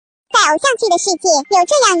偶像剧的世界，有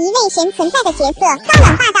这样一位神存在的角色，高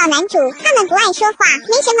冷霸道男主，他们不爱说话，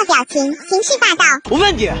没什么表情，行事霸道。我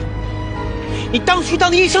问你，你当初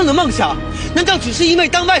当医生的梦想，难道只是因为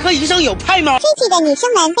当外科医生有派吗？追剧的女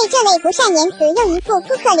生们被这位不善言辞又一副扑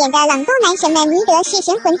克脸的冷宫男神们迷得是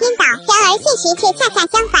神魂颠倒，然而现实却恰恰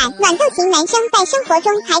相反，暖豆型男生在生活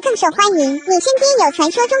中还更受欢迎。你身边有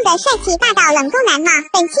传说中的帅气霸道冷宫男吗？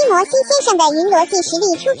本期摩西先生的云逻辑实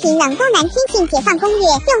力出品冷宫男天性解放攻略，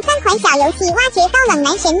用3款小游戏挖掘高冷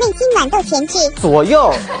男神内心暖豆潜质。左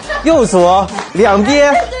右、右左、两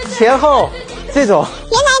边、前后。这种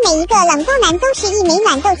原来每一个冷宫男都是一枚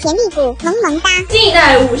暖豆潜力股，萌萌哒。近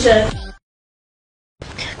代武神，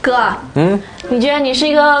哥，你觉得你是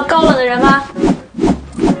一个高冷的人吗？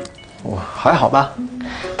我还好吧，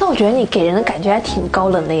但我觉得你给人的感觉还挺高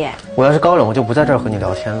冷的耶。我要是高冷，我就不在这儿和你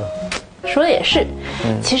聊天了。说的也是，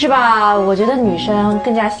其实吧，我觉得女生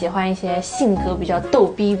更加喜欢一些性格比较逗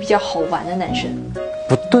逼、比较好玩的男生。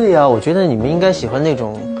不对呀，我觉得你们应该喜欢那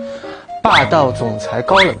种霸道总裁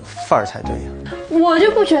高冷范儿才对呀。我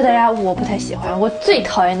就不觉得呀，我不太喜欢，我最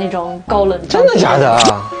讨厌那种高冷。真的假的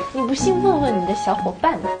啊？你不信问问你的小伙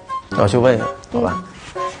伴呢？我去问一问，好吧。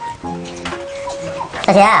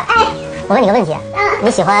小贤，我问你个问题，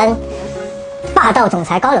你喜欢霸道总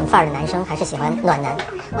裁高冷范儿的男生，还是喜欢暖男？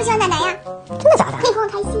我喜欢暖男呀。真的假的？可以哄我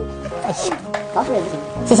开心。哎呀，老鼠也不行。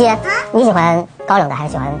西西，你喜欢高冷的还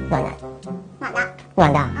是喜欢暖男？暖的。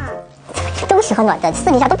暖的。都喜欢暖的，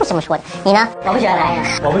私底下都不这么说的。你呢？我不喜欢男人。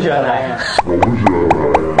我不喜欢男人。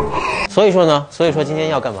所以说呢？所以说今天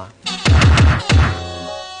要干嘛？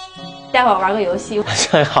待会儿玩个游戏。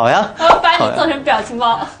好呀。我要把你做成表情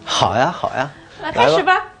包。好呀，好呀。来开始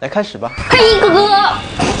吧。来开始吧。嘿，哥哥。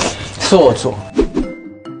坐坐。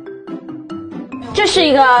这是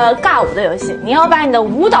一个尬舞的游戏，你要把你的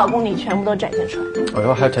舞蹈功底全部都展现出来。哎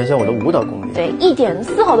呦，还要展现我的舞蹈功底。对，一点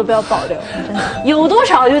丝毫都不要保留，真的，有多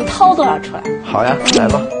少就掏多少出来。好呀，来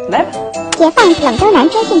吧，来吧。解放冷宫男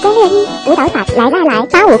天性攻略1：舞蹈法，来啦来，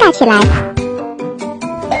把舞尬起来。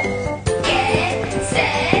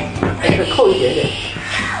再扣一点点。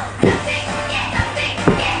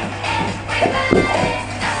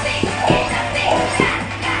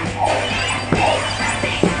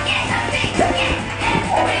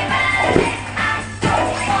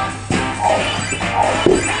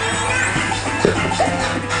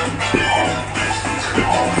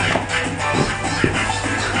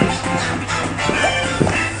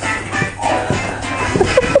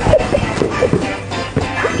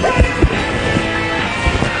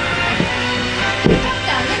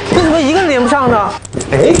为什么一个连不上呢？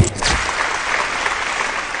哎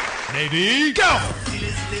 ，Ready Go！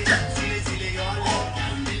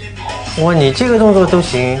 哇，你这个动作都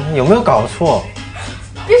行，有没有搞错？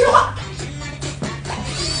别说话。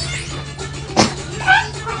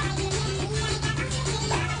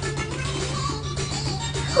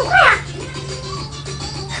好快啊！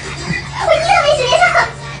我一个没时间上。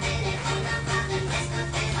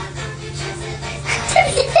对不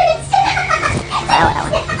起，对不起。来。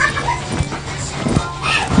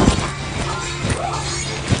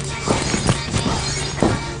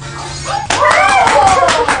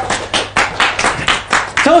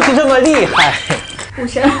就是这么厉害，武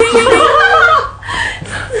神，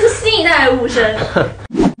新一代武神。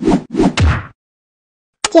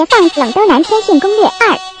解放冷宫男天性攻略2：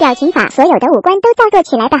表情法，所有的五官都造作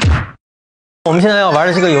起来吧。我们现在要玩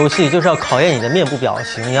的这个游戏就是要考验你的面部表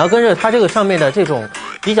情，你要跟着它这个上面的这种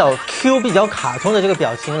比较 Q、比较卡通的这个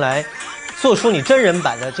表情来做出你真人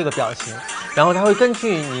版的这个表情，然后它会根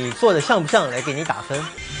据你做的像不像来给你打分。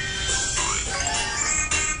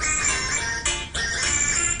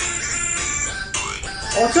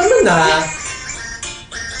哇，这么难！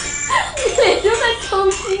你嘴就在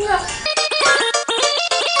抽筋啊！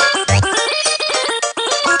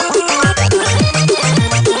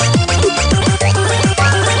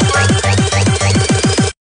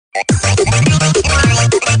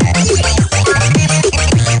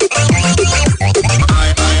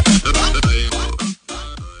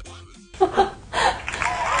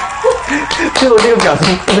就这个表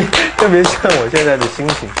情特别像我现在的心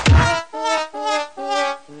情。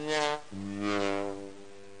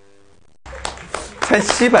才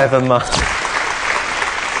700分吗？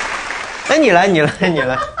哎，你来，一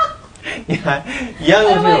样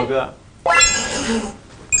用这首歌。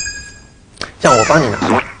这样我帮你拿。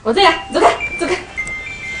我这个，走开。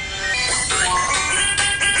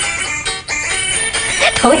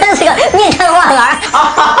同样是个面瘫忘儿。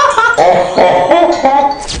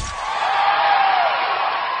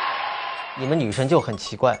你们女生就很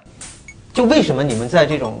奇怪，就为什么你们在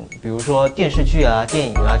这种，比如说电视剧啊、电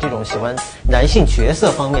影啊这种喜欢男性角色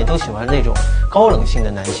方面，都喜欢那种高冷性的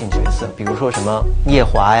男性角色，比如说什么夜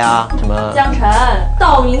华呀、什么江辰、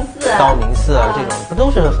道明寺啊这种，不都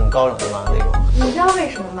是很高冷的吗？那种。你知道为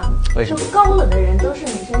什么吗？为什么？就高冷的人都是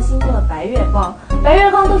女生心中的白月光，白月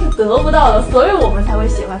光都是得不到的，所以我们才会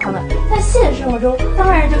喜欢他们。在现实生活中，当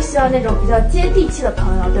然就希望那种比较接地气的朋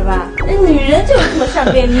友，对吧？女人就是这么善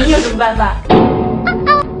变，你有什么办法？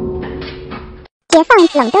解放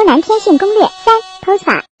冷兜男天性攻略3 pose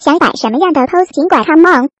法，想摆什么样的 pose 尽管 come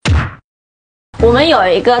on。我们有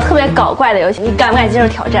一个特别搞怪的游戏，你敢不敢接受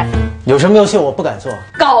挑战？有什么游戏我不敢做？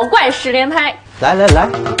搞怪10连拍。来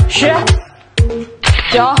，10、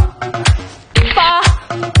9、8、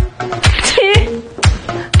7、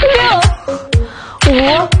6、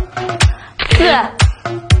5、4、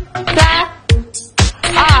3、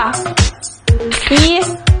2、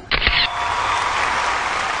1。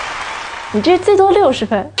你这最多60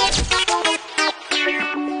分。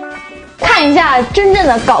看一下真正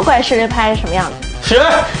的搞怪10连拍是什么样的。10、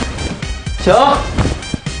9，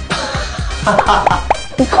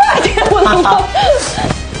你快点，我的妈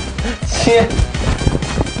！7、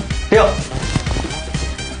6、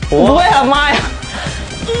5，我的妈呀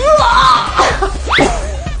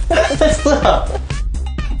！4、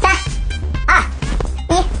3、2、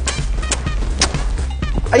1。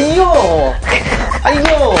哎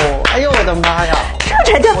呦，我的妈呀！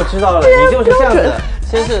这才叫我知道了，你就是这样子，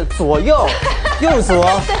先是左右、右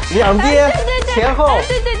左两边、前后，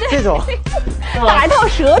这种打一套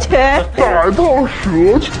蛇拳。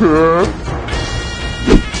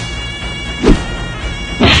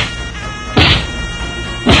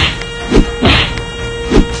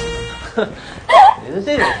你是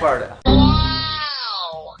这种范儿的呀？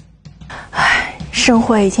唉，生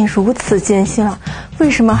活已经如此艰辛了，为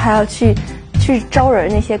什么还要去招惹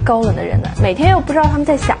那些高冷的人呢？每天又不知道他们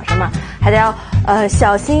在想什么，还得要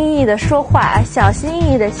小心翼翼的说话，小心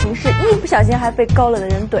翼翼的行事，一不小心还被高冷的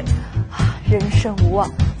人怼，啊，人生无望。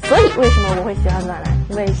所以为什么我会喜欢暖男？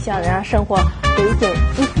因为希望能让生活有一点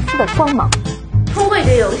一丝丝的光芒。通过这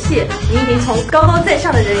个游戏，你已经从高高在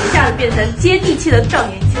上的人一下子变成接地气的状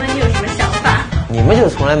元，请问你有什么想法？你们就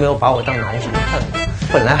从来没有把我当男神看过，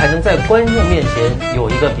本来还能在观众面前有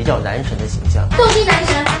一个比较男神的形象。逗逼男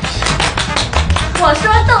神，我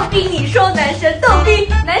说逗逼，你说男神，逗逼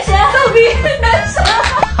男神，逗逼男神。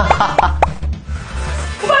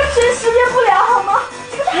完全识别不了好吗？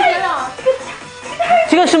这个太让，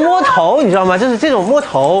这个是摸头，你知道吗？就是这种摸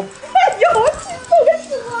头，